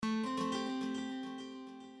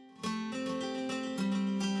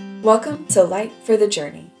Welcome to Light for the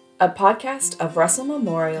Journey, a podcast of Russell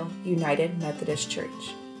Memorial United Methodist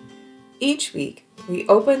Church. Each week, we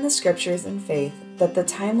open the scriptures in faith that the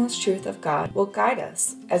timeless truth of God will guide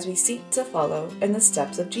us as we seek to follow in the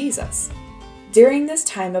steps of Jesus. During this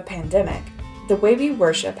time of pandemic, the way we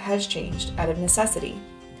worship has changed out of necessity.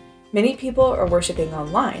 Many people are worshiping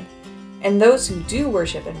online, and those who do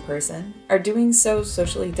worship in person are doing so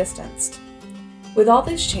socially distanced. With all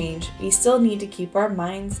this change, we still need to keep our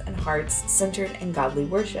minds and hearts centered in godly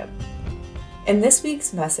worship. In this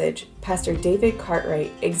week's message, Pastor David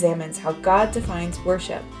Cartwright examines how God defines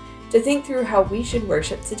worship to think through how we should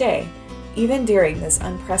worship today, even during this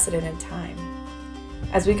unprecedented time.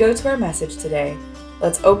 As we go to our message today,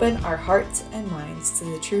 let's open our hearts and minds to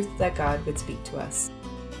the truth that God would speak to us.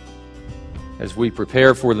 As we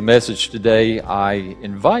prepare for the message today, I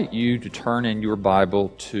invite you to turn in your Bible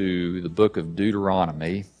to the book of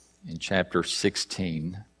Deuteronomy in chapter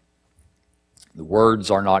 16. The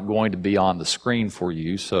words are not going to be on the screen for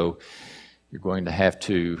you, so you're going to have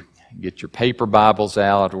to get your paper Bibles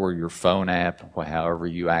out or your phone app, however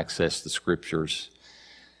you access the scriptures.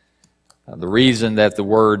 The reason that the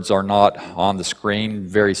words are not on the screen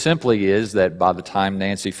very simply is that by the time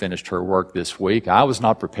Nancy finished her work this week, I was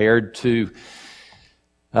not prepared to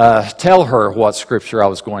tell her what scripture I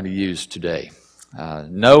was going to use today.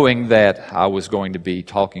 Knowing that I was going to be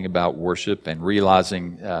talking about worship and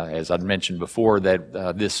realizing, as I'd mentioned before,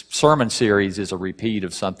 that this sermon series is a repeat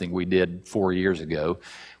of something we did 4 years ago,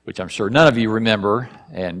 which I'm sure none of you remember,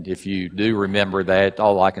 and if you do remember that,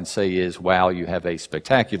 all I can say is, wow, you have a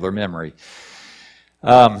spectacular memory.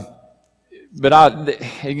 But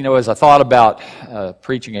as I thought about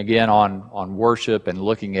preaching again on worship and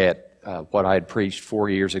looking at what I had preached 4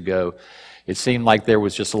 years ago, it seemed like there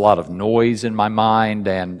was just a lot of noise in my mind,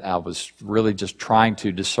 and I was really just trying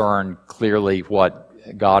to discern clearly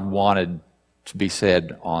what God wanted to be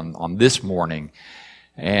said on this morning.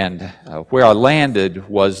 And where I landed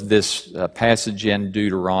was this passage in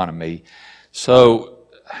Deuteronomy. So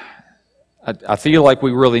I feel like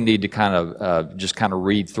we really need to kind of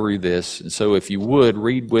read through this. And so if you would,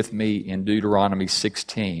 read with me in Deuteronomy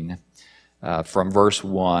 16 from verse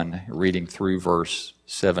 1, reading through verse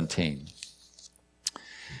 17.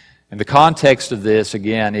 And the context of this,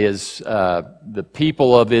 again, is the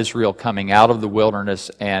people of Israel coming out of the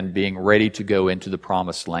wilderness and being ready to go into the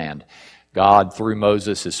promised land. God, through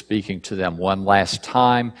Moses, is speaking to them one last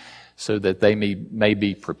time so that they may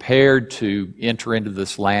be prepared to enter into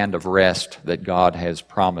this land of rest that God has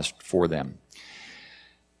promised for them.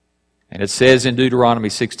 And it says in Deuteronomy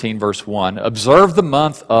 16, verse 1, "Observe the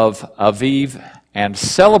month of Aviv and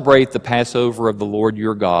celebrate the Passover of the Lord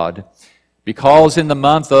your God, because in the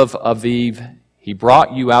month of Aviv he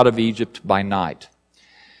brought you out of Egypt by night.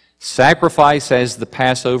 Sacrifice as the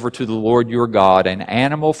Passover to the Lord your God an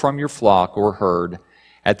animal from your flock or herd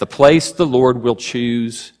at the place the Lord will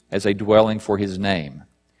choose as a dwelling for his name.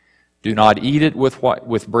 Do not eat it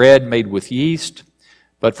with bread made with yeast,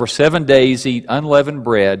 but for 7 days eat unleavened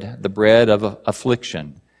bread, the bread of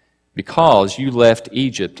affliction, because you left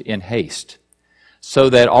Egypt in haste, so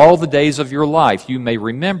that all the days of your life you may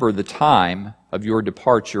remember the time of your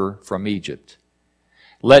departure from Egypt.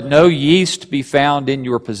 Let no yeast be found in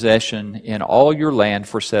your possession in all your land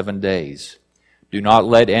for 7 days. Do not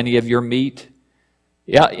let any of the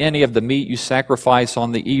meat you sacrifice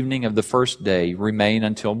on the evening of the first day remain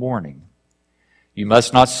until morning. You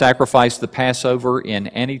must not sacrifice the Passover in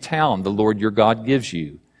any town the Lord your God gives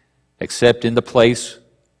you, except in the place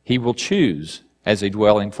he will choose as a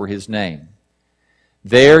dwelling for his name.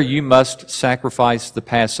 There you must sacrifice the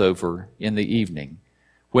Passover in the evening,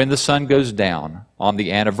 when the sun goes down, on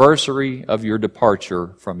the anniversary of your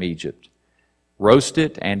departure from Egypt. Roast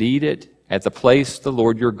it and eat it at the place the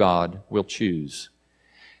Lord your God will choose.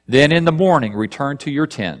 Then in the morning return to your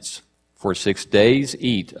tents. For 6 days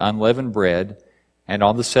eat unleavened bread, and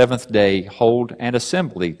on the 7th day hold an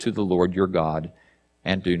assembly to the Lord your God,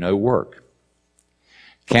 and do no work.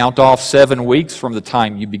 Count off 7 weeks from the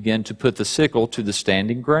time you begin to put the sickle to the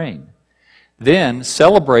standing grain. Then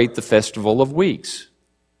celebrate the festival of weeks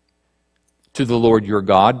to the Lord your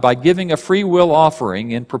God by giving a free will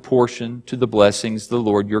offering in proportion to the blessings the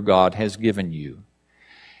Lord your God has given you.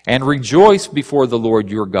 And rejoice before the Lord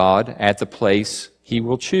your God at the place he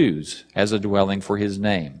will choose as a dwelling for his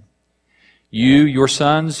name. You, your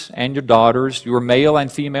sons and your daughters, your male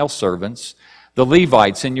and female servants, the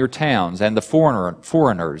Levites in your towns and the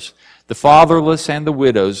foreigners, the fatherless and the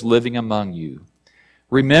widows living among you.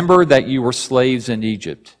 Remember that you were slaves in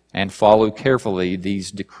Egypt, and follow carefully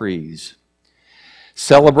these decrees.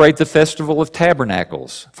 Celebrate the festival of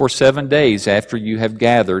tabernacles for 7 days after you have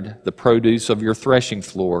gathered the produce of your threshing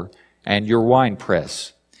floor and your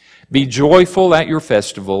winepress. Be joyful at your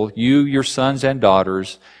festival, you, your sons and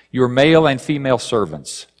daughters, your male and female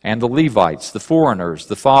servants, and the Levites, the foreigners,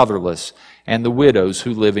 the fatherless, and the widows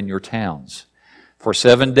who live in your towns. For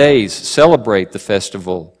 7 days celebrate the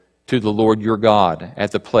festival to the Lord your God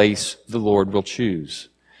at the place the Lord will choose.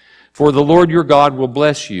 For the Lord your God will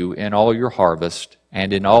bless you in all your harvest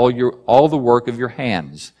and in all the work of your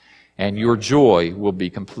hands, and your joy will be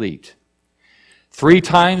complete. 3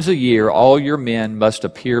 times a year all your men must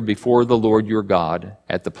appear before the Lord your God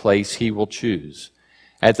at the place he will choose,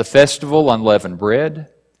 at the festival of unleavened bread,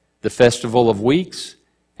 the festival of weeks,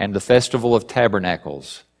 and the festival of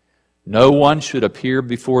tabernacles. No one should appear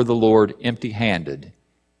before the Lord empty-handed.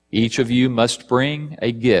 Each of you must bring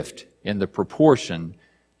a gift in the proportion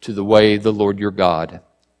to the way the Lord your God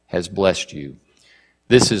has blessed you.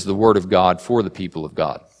 This is the word of God for the people of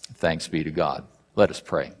God. Thanks be to God. Let us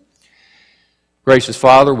pray. Gracious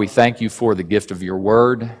Father, we thank you for the gift of your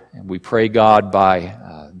word, and we pray, God,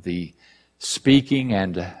 by the speaking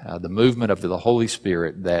and the movement of the Holy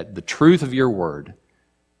Spirit, that the truth of your word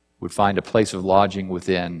would find a place of lodging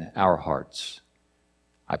within our hearts.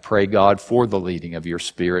 I pray, God, for the leading of your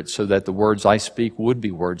Spirit, so that the words I speak would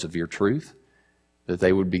be words of your truth, that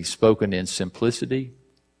they would be spoken in simplicity,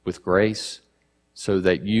 with grace, so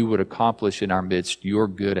that you would accomplish in our midst your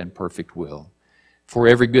good and perfect will. For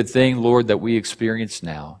every good thing, Lord, that we experience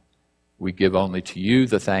now, we give only to you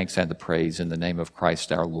the thanks and the praise in the name of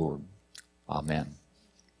Christ our Lord. Amen.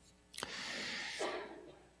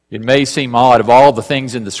 It may seem odd, of all the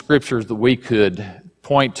things in the Scriptures that we could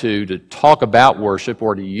point to talk about worship,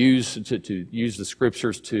 or to use the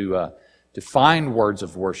Scriptures to find words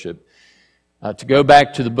of worship, to go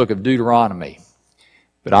back to the book of Deuteronomy.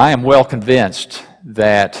 But I am well convinced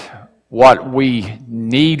that what we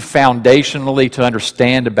need foundationally to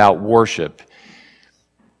understand about worship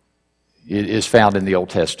is found in the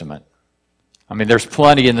Old Testament. I mean, there's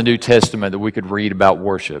plenty in the New Testament that we could read about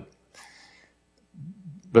worship.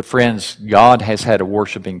 But friends, God has had a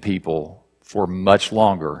worshiping people for much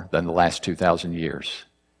longer than the last 2,000 years.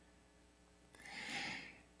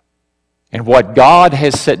 And what God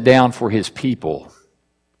has set down for his people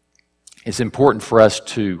is important for us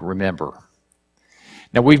to remember.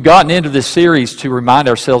 Now, we've gotten into this series to remind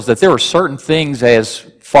ourselves that there are certain things as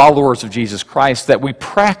followers of Jesus Christ that we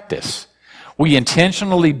practice. We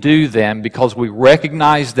intentionally do them because we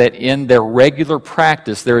recognize that in their regular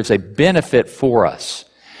practice there is a benefit for us.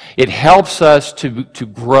 It helps us to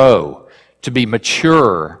grow, to be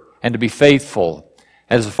mature, and to be faithful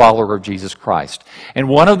as a follower of Jesus Christ. And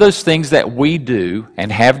one of those things that we do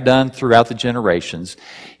and have done throughout the generations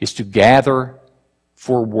is to gather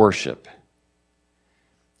for worship.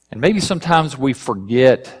 And maybe sometimes we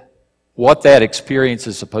forget what that experience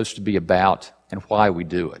is supposed to be about and why we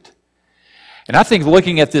do it. And I think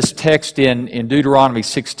looking at this text in Deuteronomy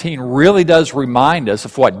 16 really does remind us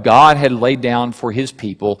of what God had laid down for his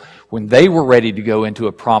people when they were ready to go into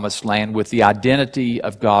a promised land with the identity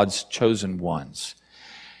of God's chosen ones.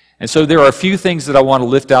 And so there are a few things that I want to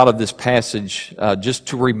lift out of this passage just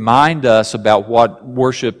to remind us about what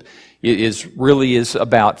worship really is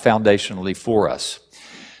about foundationally for us.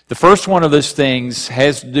 The first one of those things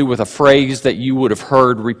has to do with a phrase that you would have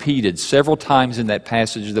heard repeated several times in that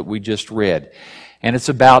passage that we just read. And it's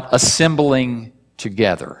about assembling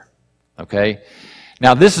together. Okay?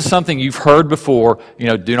 Now, this is something you've heard before. You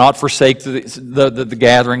know, do not forsake the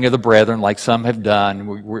gathering of the brethren like some have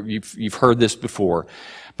done. You've heard this before.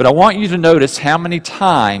 But I want you to notice how many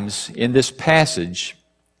times in this passage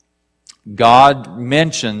God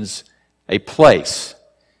mentions a place.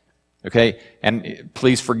 Okay? And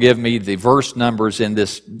please forgive me, the verse numbers in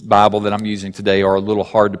this Bible that I'm using today are a little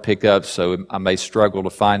hard to pick up, so I may struggle to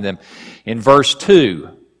find them. In verse 2,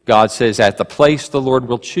 God says, "At the place the Lord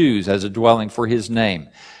will choose as a dwelling for his name."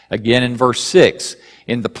 Again in verse 6,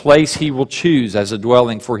 "In the place he will choose as a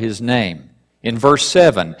dwelling for his name." In verse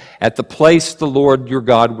 7, "At the place the Lord your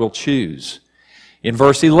God will choose." In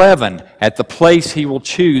verse 11, "At the place he will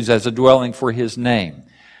choose as a dwelling for his name."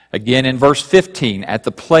 Again in verse 15, "At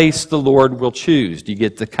the place the Lord will choose." Do you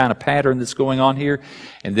get the kind of pattern that's going on here?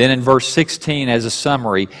 And then in verse 16, as a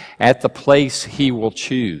summary, "At the place he will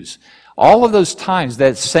choose." All of those times,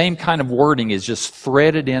 that same kind of wording is just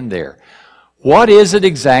threaded in there. What is it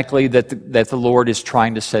exactly that the Lord is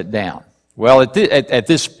trying to set down? Well, at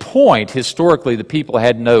this point, historically, the people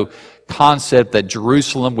had no concept that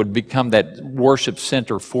Jerusalem would become that worship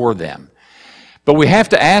center for them. But we have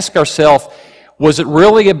to ask ourselves, was it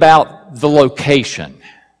really about the location?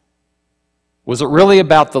 Was it really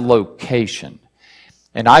about the location?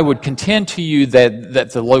 And I would contend to you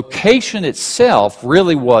that the location itself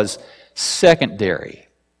really was secondary.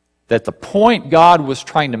 That the point God was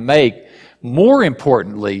trying to make, more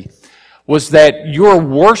importantly, was that your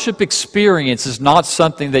worship experience is not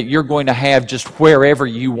something that you're going to have just wherever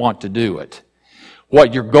you want to do it.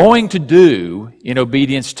 What you're going to do in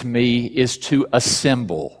obedience to me is to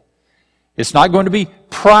assemble. It's not going to be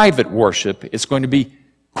private worship, it's going to be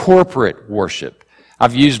corporate worship.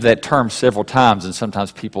 I've used that term several times, and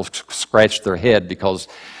sometimes people scratch their head because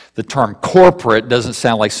the term corporate doesn't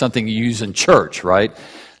sound like something you use in church, right?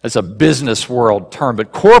 That's a business world term,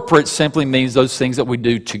 but corporate simply means those things that we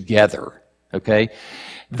do together, okay?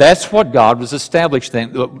 That's what God was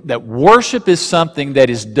establishing, that worship is something that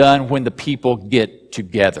is done when the people get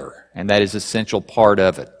together, and that is an essential part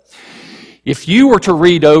of it. If you were to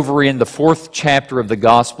read over in the 4th chapter of the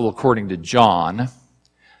Gospel according to John,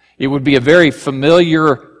 it would be a very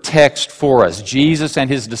familiar text for us. Jesus and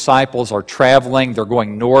his disciples are traveling. They're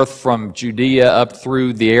going north from Judea up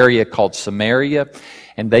through the area called Samaria,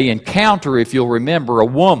 and they encounter, if you'll remember, a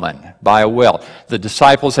woman by a well. The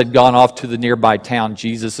disciples had gone off to the nearby town.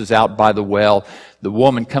 Jesus is out by the well. The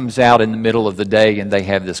woman comes out in the middle of the day, and they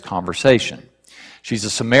have this conversation. She's a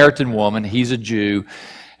Samaritan woman. He's a Jew.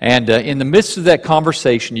 And in the midst of that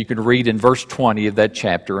conversation, you can read in verse 20 of that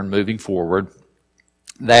chapter and moving forward,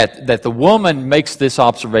 that the woman makes this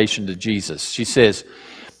observation to Jesus. She says,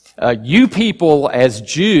 you people as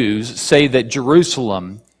Jews say that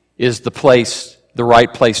Jerusalem is the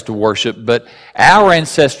right place to worship, but our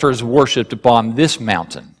ancestors worshipped upon this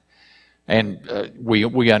mountain. And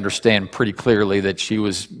we understand pretty clearly that she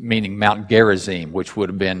was meaning Mount Gerizim, which would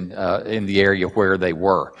have been in the area where they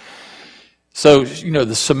were. So,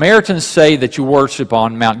 the Samaritans say that you worship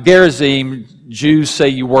on Mount Gerizim. Jews say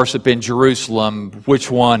you worship in Jerusalem.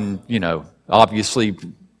 Which one, obviously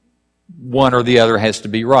one or the other has to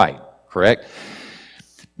be right, correct?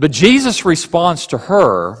 But Jesus' response to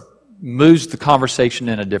her moves the conversation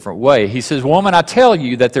in a different way. He says, woman, I tell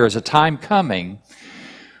you that there is a time coming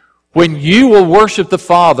when you will worship the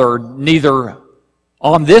Father neither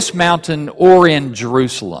on this mountain or in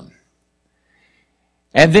Jerusalem.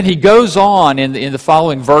 And then he goes on in the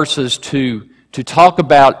following verses to talk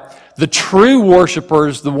about the true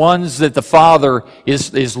worshipers, the ones that the Father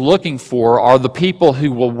is looking for, are the people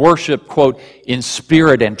who will worship, quote, in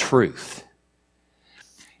spirit and truth.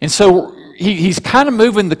 And so he's kind of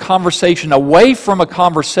moving the conversation away from a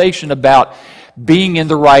conversation about being in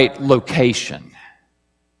the right location.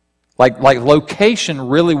 Like location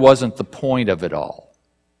really wasn't the point of it all.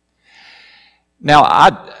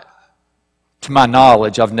 Now, to my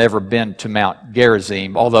knowledge, I've never been to Mount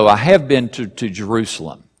Gerizim, although I have been to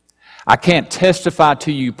Jerusalem. I can't testify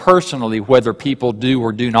to you personally whether people do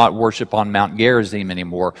or do not worship on Mount Gerizim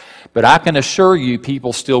anymore, but I can assure you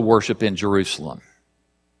people still worship in Jerusalem.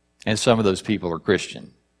 And some of those people are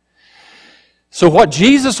Christian. So what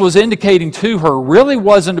Jesus was indicating to her really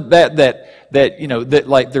wasn't that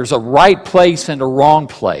like there's a right place and a wrong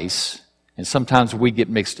place, and sometimes we get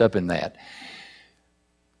mixed up in that.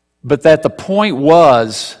 But that the point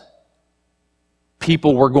was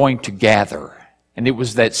people were going to gather. And it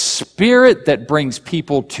was that spirit that brings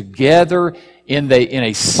people together in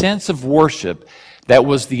a sense of worship that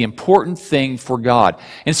was the important thing for God.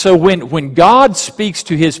 And so when God speaks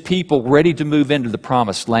to his people ready to move into the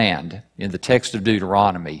promised land, in the text of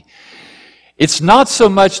Deuteronomy, it's not so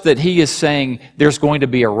much that he is saying there's going to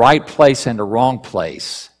be a right place and a wrong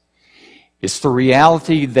place. It's the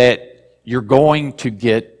reality that you're going to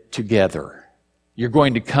get together. You're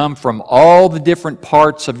going to come from all the different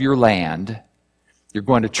parts of your land. You're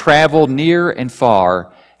going to travel near and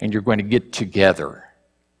far, and you're going to get together.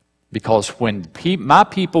 Because when my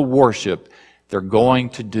people worship, they're going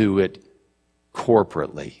to do it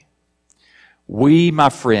corporately. We, my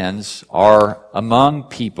friends, are among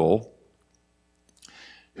people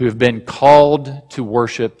who have been called to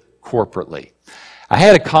worship corporately. I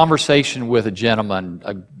had a conversation with a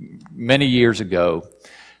gentleman many years ago.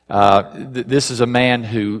 This is a man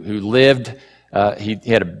who lived, he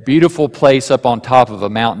had a beautiful place up on top of a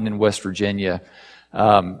mountain in West Virginia.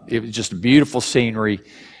 It was just a beautiful scenery.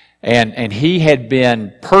 And he had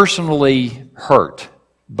been personally hurt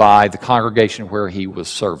by the congregation where he was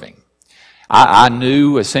serving. I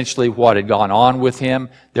knew essentially what had gone on with him.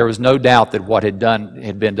 There was no doubt that what had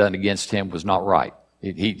been done against him was not right.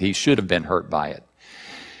 He should have been hurt by it.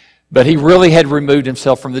 But he really had removed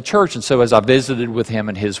himself from the church. And so as I visited with him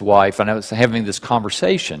and his wife, and I was having this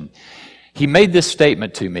conversation, he made this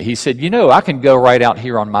statement to me. He said, I can go right out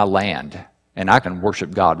here on my land, and I can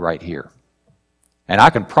worship God right here. And I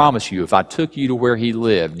can promise you, if I took you to where he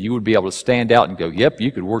lived, you would be able to stand out and go, yep, you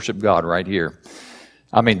could worship God right here.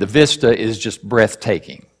 I mean, the vista is just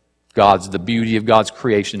breathtaking. The beauty of God's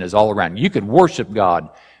creation is all around. You could worship God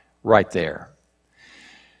right there.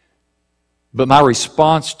 But my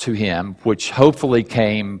response to him, which hopefully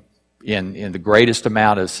came in the greatest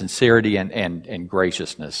amount of sincerity and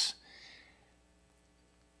graciousness,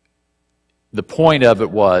 the point of it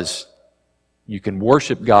was, you can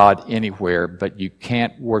worship God anywhere, but you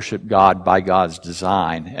can't worship God by God's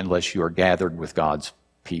design unless you are gathered with God's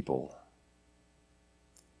people.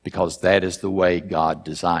 Because that is the way God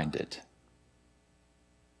designed it.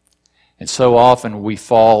 And so often we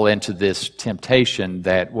fall into this temptation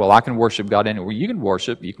that, well, I can worship God anywhere. You can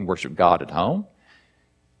worship God at home.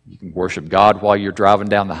 You can worship God while you're driving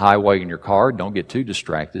down the highway in your car. Don't get too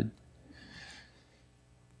distracted.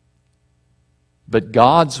 But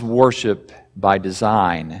God's worship by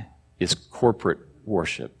design is corporate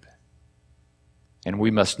worship. And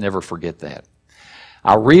we must never forget that.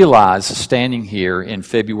 I realize, standing here in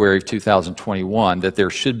February of 2021, that there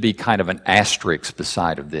should be kind of an asterisk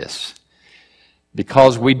beside of this.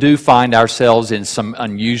 Because we do find ourselves in some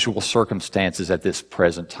unusual circumstances at this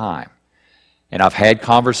present time. And I've had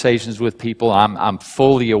conversations with people. I'm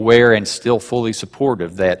fully aware and still fully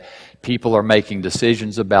supportive that people are making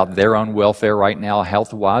decisions about their own welfare right now,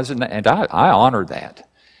 health-wise, and I honor that.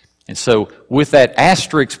 And so with that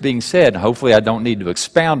asterisk being said, hopefully I don't need to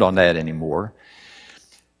expound on that anymore,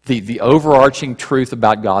 the overarching truth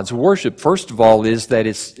about God's worship, first of all, is that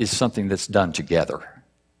it's something that's done together.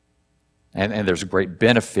 And there's a great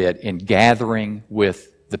benefit in gathering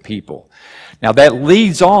with the people. Now that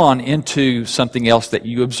leads on into something else that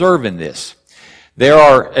you observe in this. There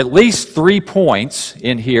are at least 3 points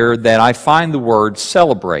in here that I find the word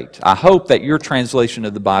celebrate. I hope that your translation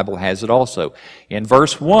of the Bible has it also. In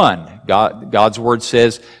verse 1, God's word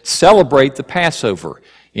says, celebrate the Passover.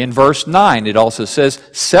 In verse 9, it also says,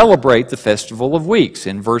 celebrate the Festival of Weeks.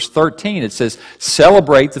 In verse 13, it says,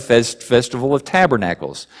 celebrate the Festival of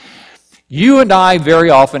Tabernacles. You and I very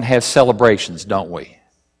often have celebrations, don't we?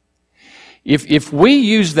 If we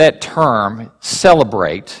use that term,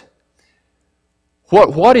 celebrate,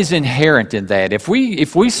 what is inherent in that? If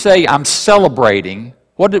we say I'm celebrating,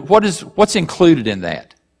 what's included in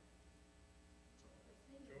that?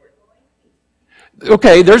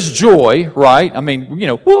 Okay, there's joy, right? I mean,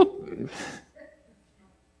 whoop.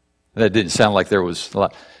 That didn't sound like there was a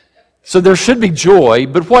lot. So there should be joy,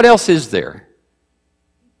 but what else is there?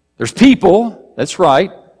 There's people, that's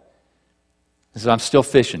right. So I'm still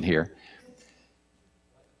fishing here.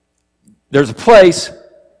 There's a place.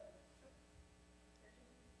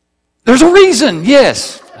 There's a reason,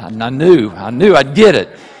 yes. I knew I'd get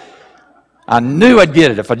it. I knew I'd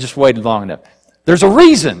get it if I just waited long enough. There's a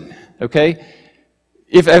reason, okay?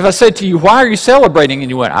 If I said to you, why are you celebrating? And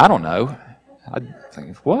you went, I don't know. I'd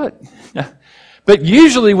think, what? But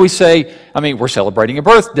usually we say, we're celebrating a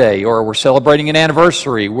birthday, or we're celebrating an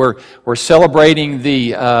anniversary. We're celebrating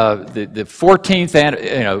the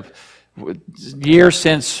 14th year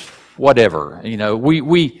since whatever.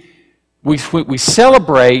 We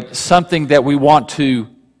celebrate something that we want to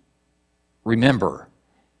remember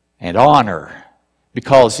and honor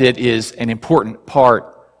because it is an important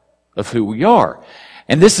part of who we are.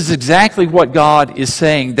 And this is exactly what God is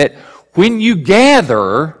saying, that when you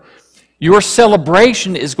gather, your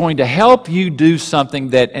celebration is going to help you do something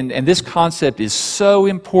that, and this concept is so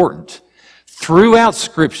important throughout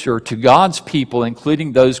Scripture to God's people,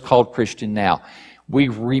 including those called Christian now. We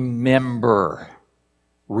remember.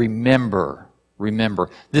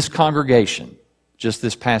 This congregation, just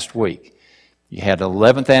this past week, you had an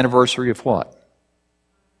 11th anniversary of what?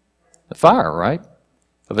 The fire, right?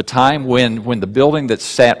 Of a time when the building that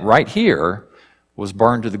sat right here was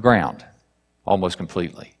burned to the ground, almost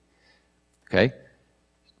completely. Okay?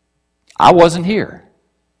 I wasn't here.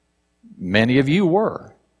 Many of you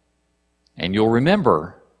were. And you'll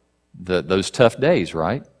remember those tough days,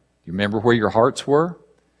 right? You remember where your hearts were?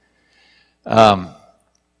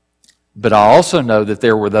 But I also know that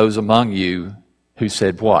there were those among you who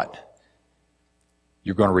said what?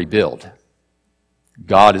 You're going to rebuild.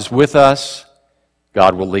 God is with us.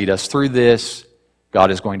 God will lead us through this.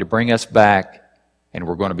 God is going to bring us back, and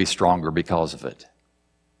we're going to be stronger because of it.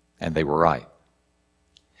 And they were right.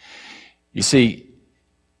 You see,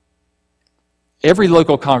 every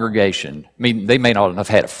local congregation, they may not have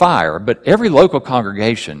had a fire, but every local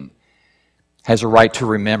congregation has a right to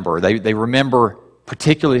remember. They remember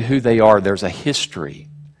particularly who they are. There's a history.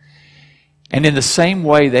 And in the same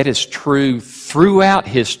way, that is true throughout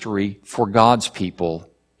history for God's people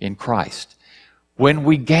in Christ. When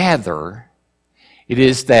we gather, It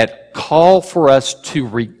is that call for us to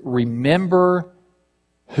remember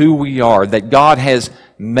who we are, that God has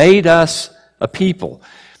made us a people.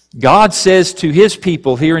 God says to His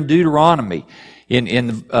people here in Deuteronomy,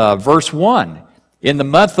 in verse 1, in the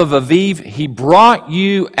month of Aviv, He brought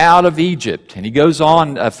you out of Egypt. And He goes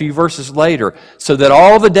on a few verses later, so that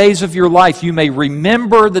all the days of your life you may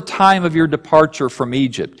remember the time of your departure from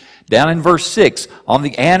Egypt. Down in verse 6, on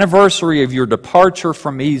the anniversary of your departure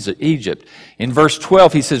from Egypt. In verse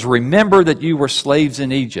 12, He says, remember that you were slaves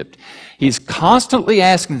in Egypt. He's constantly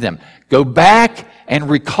asking them, go back and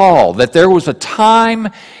recall that there was a time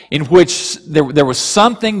in which there was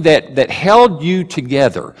something that held you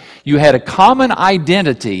together. You had a common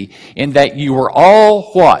identity in that you were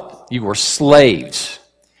all what? You were slaves.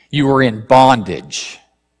 You were in bondage.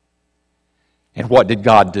 And what did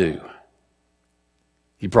God do?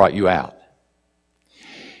 He brought you out.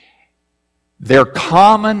 Their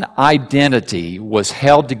common identity was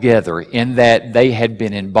held together in that they had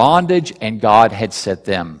been in bondage and God had set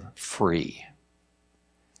them free.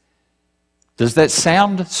 Does that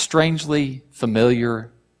sound strangely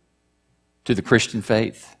familiar to the Christian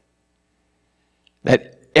faith?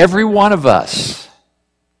 That every one of us,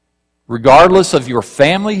 regardless of your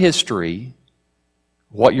family history,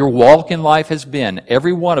 what your walk in life has been,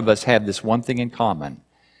 every one of us have this one thing in common,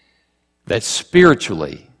 that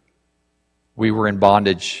spiritually we were in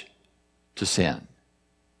bondage to sin.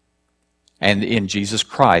 And in Jesus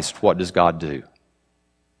Christ, what does God do?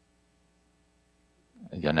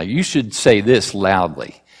 Now, you should say this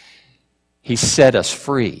loudly. He set us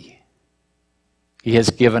free. He has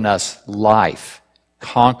given us life,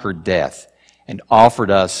 conquered death, and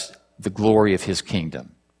offered us the glory of His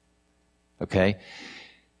kingdom. Okay?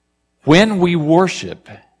 When we worship,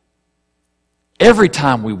 every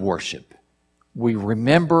time we worship, we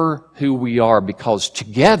remember who we are because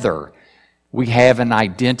together we have an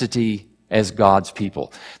identity as God's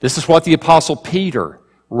people. This is what the Apostle Peter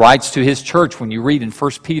writes to his church when you read in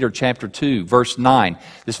 1 Peter chapter 2, verse 9,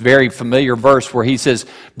 this very familiar verse where he says,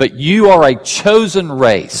 but you are a chosen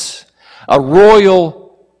race, a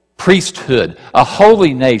royal priesthood, a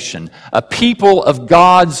holy nation, a people of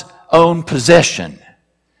God's own possession,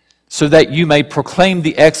 so that you may proclaim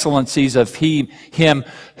the excellencies of Him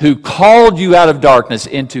who called you out of darkness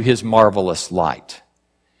into His marvelous light.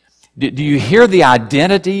 Do you hear the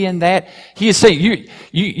identity in that? He is saying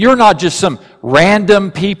you're not just some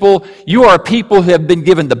random people. You are a people who have been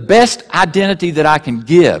given the best identity that I can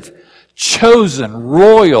give. Chosen,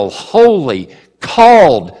 royal, holy,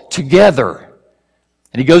 called together.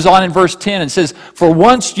 And he goes on in verse 10 and says, for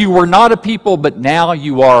once you were not a people, but now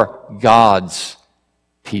you are God's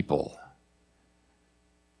people.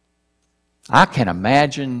 I can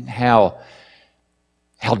imagine how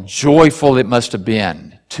joyful it must have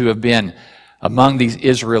been to have been among these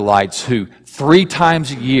Israelites who 3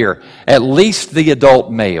 times a year, at least the adult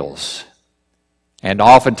males, and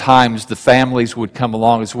oftentimes the families would come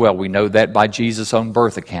along as well. We know that by Jesus' own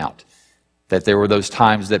birth account, that there were those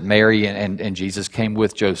times that Mary and Jesus came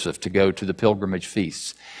with Joseph to go to the pilgrimage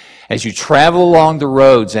feasts. As you travel along the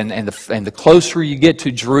roads and the closer you get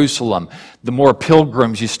to Jerusalem, the more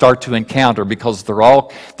pilgrims you start to encounter because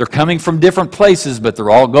they're coming from different places, but they're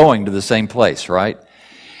all going to the same place, right?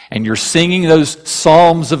 And you're singing those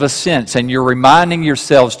psalms of ascents, and you're reminding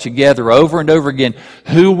yourselves together over and over again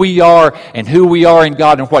who we are and who we are in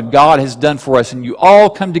God and what God has done for us. And you all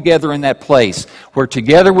come together in that place where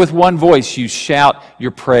together with one voice you shout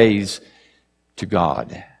your praise to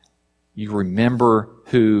God. You remember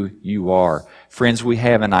who you are. Friends, we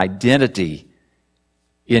have an identity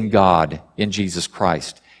in God, in Jesus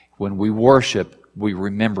Christ. When we worship, we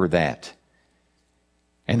remember that.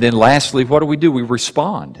 And then lastly, what do? We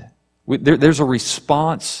respond. There's a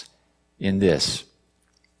response in this.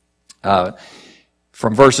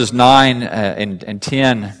 From verses 9 and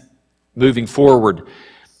 10, moving forward,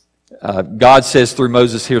 God says through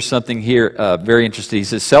Moses here something here very interesting. He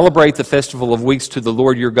says, celebrate the festival of weeks to the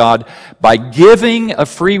Lord your God by giving a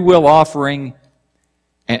free will offering,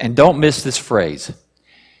 and don't miss this phrase,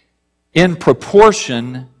 in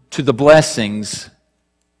proportion to the blessings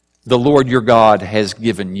the Lord your God has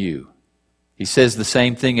given you. He says the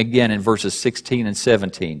same thing again in verses 16 and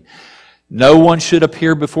 17. No one should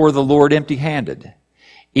appear before the Lord empty-handed.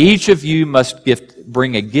 Each of you must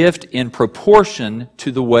bring a gift in proportion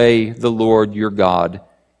to the way the Lord your God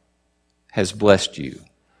has blessed you.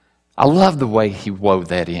 I love the way he wove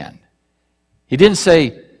that in. He didn't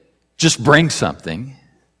say, just bring something.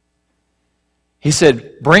 He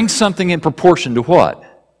said, bring something in proportion to what?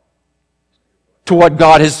 To what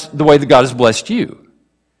the way that God has blessed you.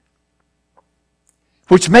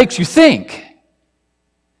 Which makes you think,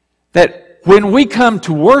 that when we come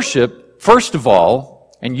to worship, first of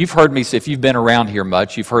all, and you've heard me say, if you've been around here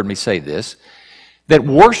much, you've heard me say this, that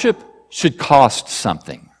worship should cost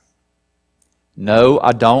something. No,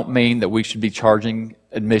 I don't mean that we should be charging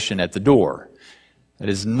admission at the door. That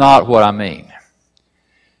is not what I mean.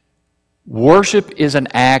 Worship is an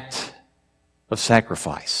act of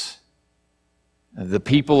sacrifice. The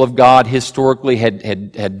people of God historically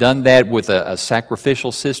had done that with a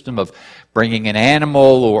sacrificial system of bringing an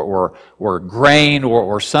animal or grain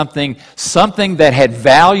or something that had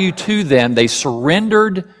value to them. They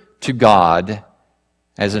surrendered to God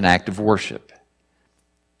as an act of worship.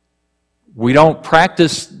 We don't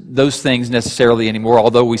practice those things necessarily anymore,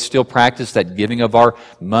 although we still practice that giving of our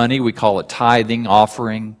money. We call it tithing,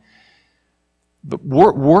 offering. But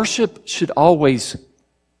worship should always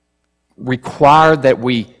require that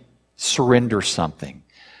we surrender something.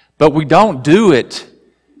 But we don't do it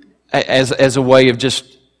as a way of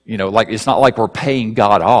just, like it's not like we're paying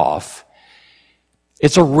God off.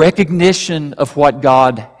 It's a recognition of what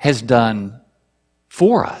God has done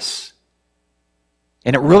for us.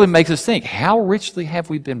 And it really makes us think, how richly have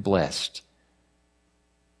we been blessed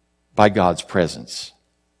by God's presence?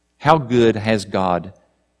 How good has God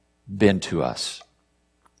been to us?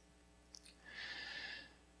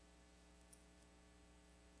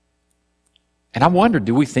 And I wonder,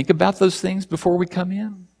 do we think about those things before we come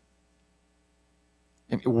in?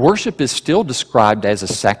 Worship is still described as a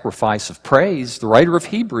sacrifice of praise. The writer of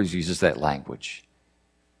Hebrews uses that language.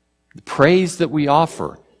 The praise that we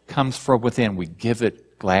offer comes from within. We give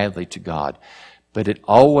it gladly to God. But it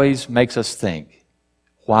always makes us think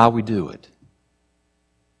why we do it.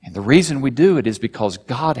 And the reason we do it is because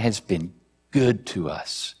God has been good to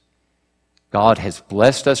us. God has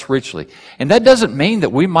blessed us richly. And that doesn't mean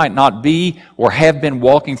that we might not be or have been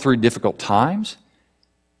walking through difficult times.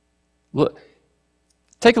 Look,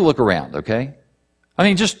 take a look around, okay? I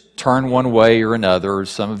mean, just turn one way or another.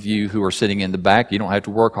 Some of you who are sitting in the back, you don't have to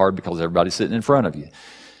work hard because everybody's sitting in front of you.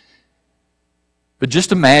 But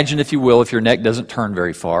just imagine, if you will, if your neck doesn't turn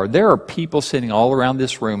very far, there are people sitting all around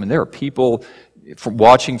this room, and there are people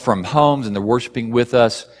watching from homes, and they're worshiping with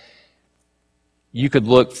us. You could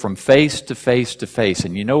look from face to face to face,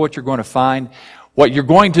 and you know what you're going to find? What you're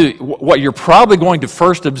probably going to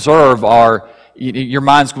first observe are, your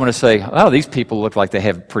mind's going to say, oh, these people look like they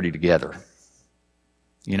have it pretty together.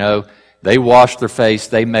 They washed their face,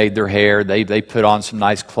 they made their hair, they put on some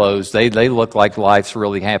nice clothes, they look like life's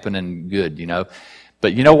really happening good,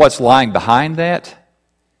 But you know what's lying behind that?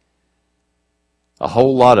 A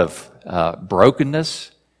whole lot of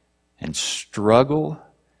brokenness and struggle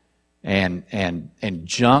and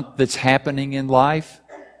junk that's happening in life.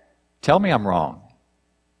 Tell me I'm wrong.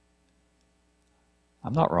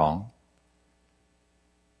 I'm not wrong.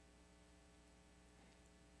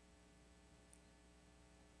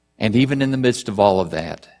 And even in the midst of all of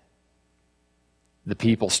that, the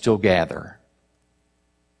people still gather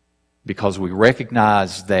because we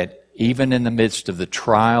recognize that even in the midst of the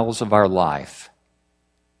trials of our life,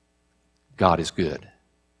 God is good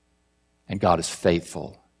and God is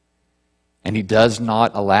faithful. And He does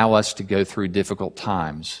not allow us to go through difficult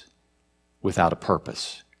times without a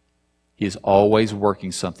purpose. He is always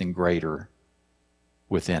working something greater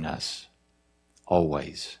within us.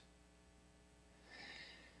 Always.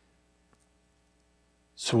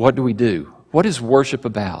 So what do we do? What is worship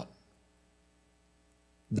about?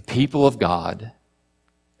 The people of God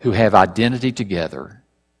who have identity together,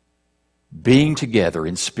 being together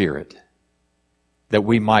in spirit, that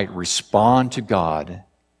we might respond to God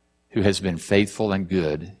who has been faithful and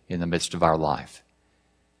good in the midst of our life.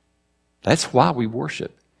 That's why we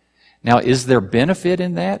worship. Now, is there benefit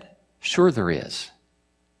in that? Sure there is.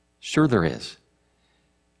 Sure there is.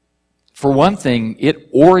 For one thing, it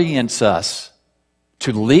orients us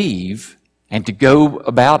to leave and to go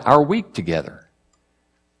about our week together.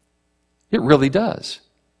 It really does.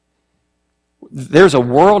 There's a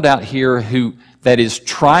world out here that is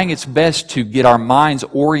trying its best to get our minds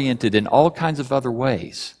oriented in all kinds of other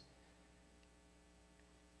ways.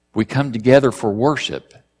 We come together for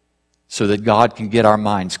worship so that God can get our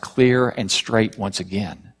minds clear and straight once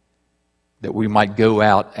again, that we might go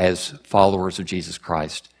out as followers of Jesus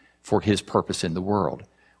Christ for His purpose in the world.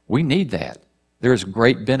 We need that. There is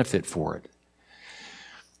great benefit for it.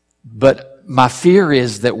 But my fear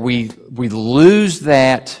is that we lose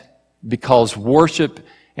that because worship,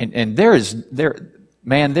 and there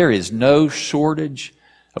is no shortage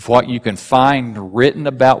of what you can find written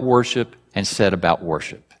about worship and said about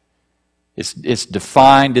worship. It's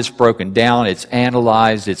defined, it's broken down, it's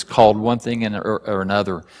analyzed, it's called one thing or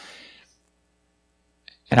another.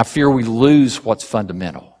 And I fear we lose what's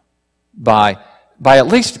fundamental. by at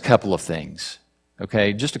least a couple of things.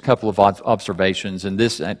 Okay, just a couple of observations, and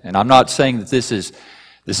I'm not saying that this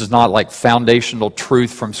is not like foundational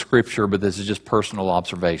truth from Scripture, but this is just personal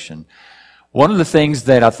observation. One of the things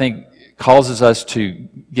that I think causes us to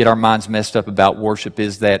get our minds messed up about worship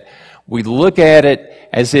is that we look at it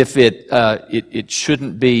as if it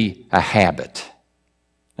shouldn't be a habit.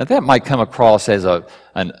 Now that might come across as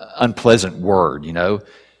an unpleasant word, you know.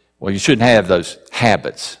 Well, you shouldn't have those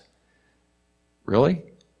habits. Really?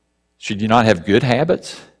 Should you not have good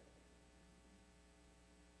habits?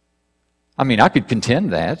 I mean, I could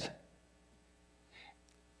contend that.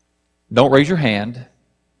 Don't raise your hand.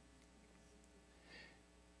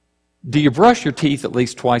 Do you brush your teeth at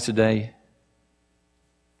least twice a day?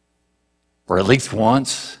 Or at least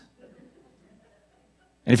once?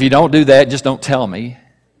 And if you don't do that, just don't tell me.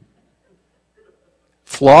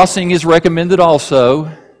 Flossing is recommended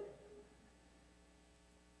also.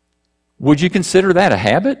 Would you consider that a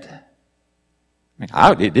habit?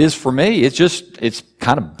 I mean, it is for me. It's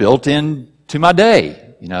kind of built into my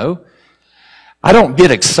day, you know. I don't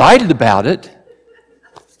get excited about it.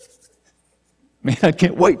 Man, I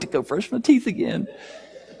can't wait to go brush my teeth again.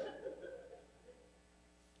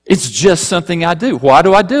 It's just something I do. Why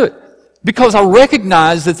do I do it? Because I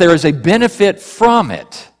recognize that there is a benefit from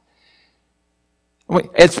it.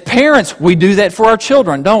 As parents, we do that for our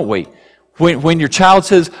children, don't we? When your child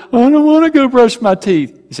says, I don't want to go brush my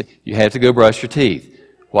teeth, you say, you have to go brush your teeth.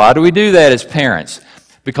 Why do we do that as parents?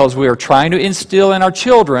 Because we are trying to instill in our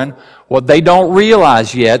children what they don't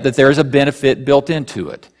realize yet, that there is a benefit built into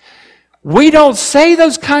it. We don't say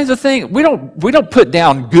those kinds of things. We don't put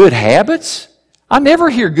down good habits. I never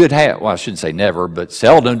hear good habits. Well, I shouldn't say never, but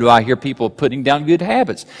seldom do I hear people putting down good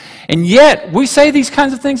habits. And yet, we say these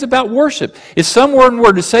kinds of things about worship. If someone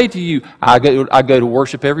were to say to you, I go to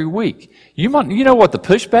worship every week, you know what the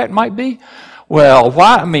pushback might be? Well,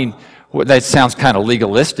 why? I mean, that sounds kind of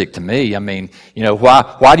legalistic to me. I mean, you know,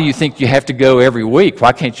 why do you think you have to go every week?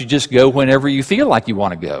 Why can't you just go whenever you feel like you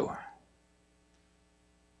want to go?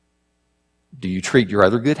 Do you treat your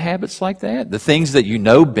other good habits like that? The things that you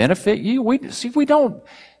know benefit you? We don't.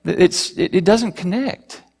 It doesn't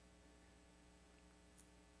connect.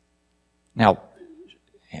 Now,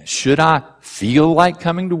 should I feel like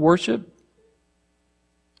coming to worship?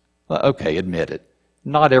 Well, okay, admit it.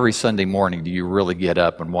 Not every Sunday morning do you really get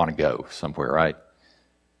up and want to go somewhere, right?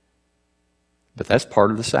 But that's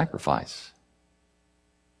part of the sacrifice.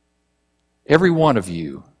 Every one of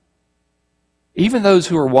you, even those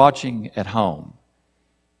who are watching at home,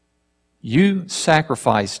 you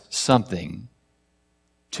sacrificed something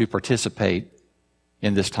to participate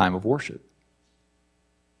in this time of worship.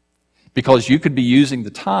 Because you could be using the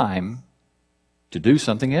time to do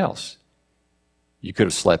something else. You could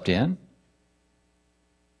have slept in.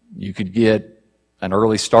 You could get an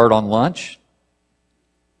early start on lunch.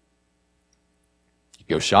 You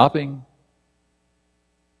go shopping.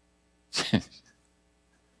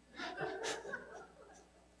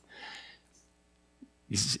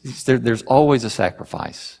 There's always a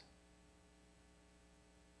sacrifice.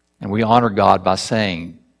 And we honor God by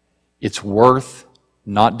saying, it's worth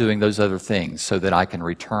not doing those other things so that I can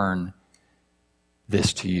return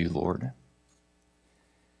this to you, Lord.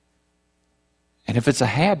 And if it's a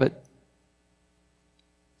habit,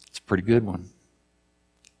 it's a pretty good one.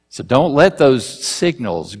 So don't let those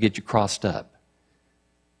signals get you crossed up.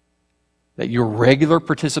 That your regular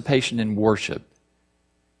participation in worship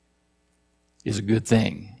is a good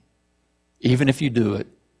thing, even if you do it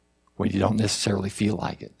when you don't necessarily feel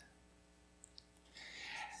like it.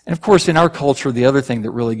 And of course, in our culture, the other thing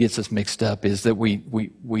that really gets us mixed up is that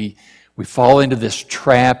we fall into this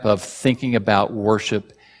trap of thinking about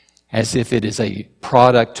worship as if it is a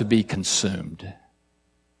product to be consumed.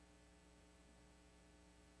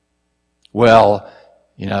 Well,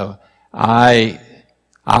 you know, I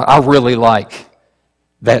really like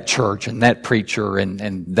that church and that preacher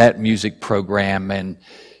and that music program, and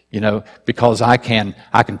you know, because I can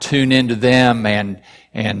tune into them and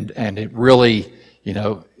it really, you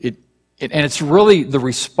know, and it's really the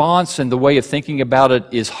response and the way of thinking about it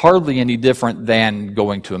is hardly any different than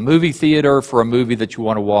going to a movie theater for a movie that you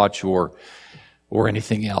want to watch or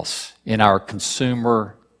anything else in our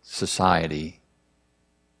consumer society.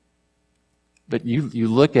 But you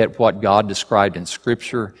look at what God described in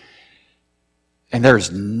Scripture, and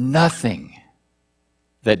there's nothing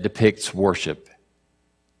that depicts worship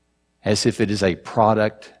as if it is a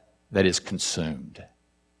product that is consumed.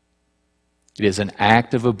 It is an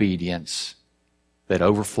act of obedience that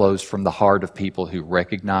overflows from the heart of people who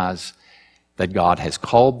recognize that God has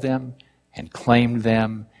called them and claimed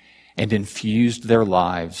them and infused their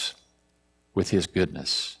lives with His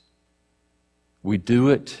goodness. We do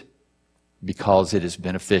it because it is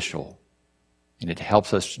beneficial and it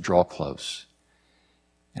helps us to draw close.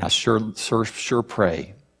 And I sure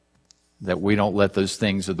pray that we don't let those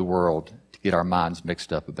things of the world to get our minds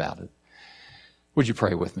mixed up about it. Would you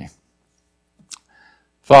pray with me?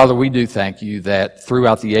 Father, we do thank you that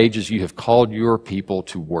throughout the ages you have called your people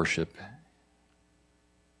to worship.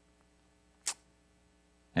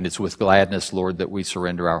 And it's with gladness, Lord, that we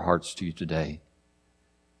surrender our hearts to you today.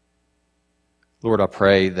 Lord, I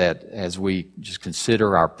pray that as we just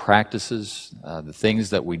consider our practices, the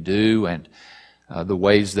things that we do, and the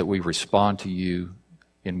ways that we respond to you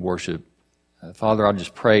in worship, Father, I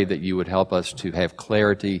just pray that you would help us to have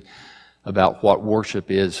clarity about what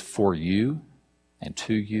worship is for you and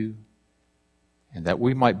to you, and that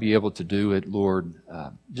we might be able to do it, Lord,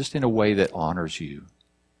 just in a way that honors you,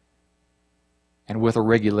 and with a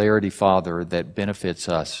regularity, Father, that benefits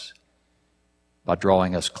us by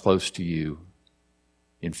drawing us close to you,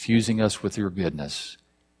 infusing us with your goodness,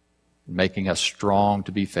 making us strong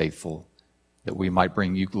to be faithful, that we might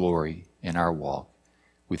bring you glory in our walk.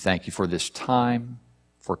 We thank you for this time,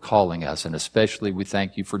 for calling us, and especially we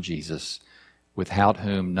thank you for Jesus, without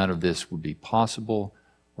whom none of this would be possible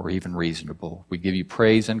or even reasonable. We give you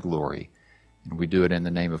praise and glory, and we do it in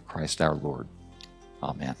the name of Christ our Lord.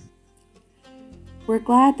 Amen. We're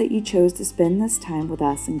glad that you chose to spend this time with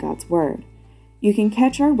us in God's Word. You can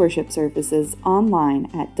catch our worship services online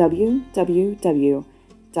at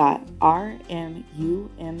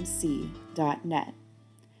www.rmumc.net.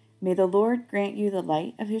 May the Lord grant you the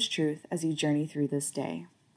light of His truth as you journey through this day.